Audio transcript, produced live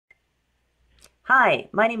Hi,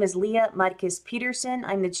 my name is Lea Márquez Peterson.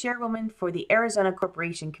 I'm the chairwoman for the Arizona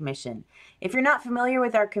Corporation Commission. If you're not familiar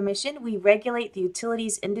with our commission, we regulate the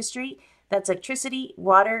utilities industry. That's electricity,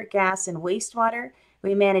 water, gas, and wastewater.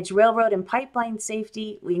 We manage railroad and pipeline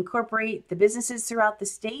safety. We incorporate the businesses throughout the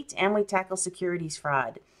state, and we tackle securities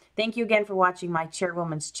fraud. Thank you again for watching my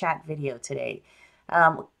chairwoman's chat video today.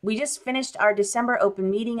 We just finished our December open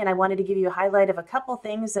meeting, and I wanted to give you a highlight of a couple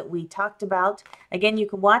things that we talked about. Again, you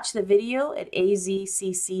can watch the video at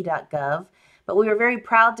azcc.gov, but we were very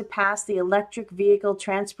proud to pass the Electric Vehicle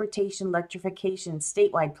Transportation Electrification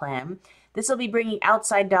Statewide Plan. This will be bringing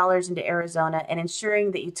outside dollars into Arizona and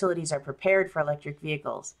ensuring that utilities are prepared for electric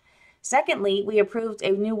vehicles. Secondly, we approved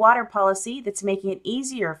a new water policy that's making it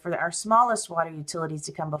easier for our smallest water utilities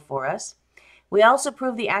to come before us. We also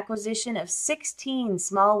approved the acquisition of 16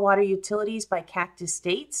 small water utilities by Cactus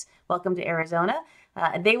States. Welcome to Arizona.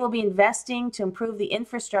 They will be investing to improve the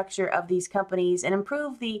infrastructure of these companies and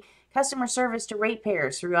improve the customer service to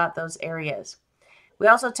ratepayers throughout those areas. We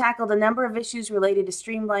also tackled a number of issues related to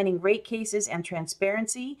streamlining rate cases and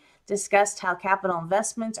transparency, discussed how capital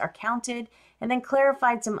investments are counted, and then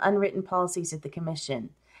clarified some unwritten policies at the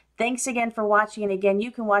Commission. Thanks again for watching, and again, you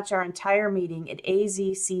can watch our entire meeting at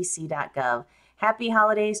azcc.gov. Happy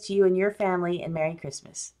holidays to you and your family, and Merry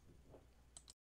Christmas.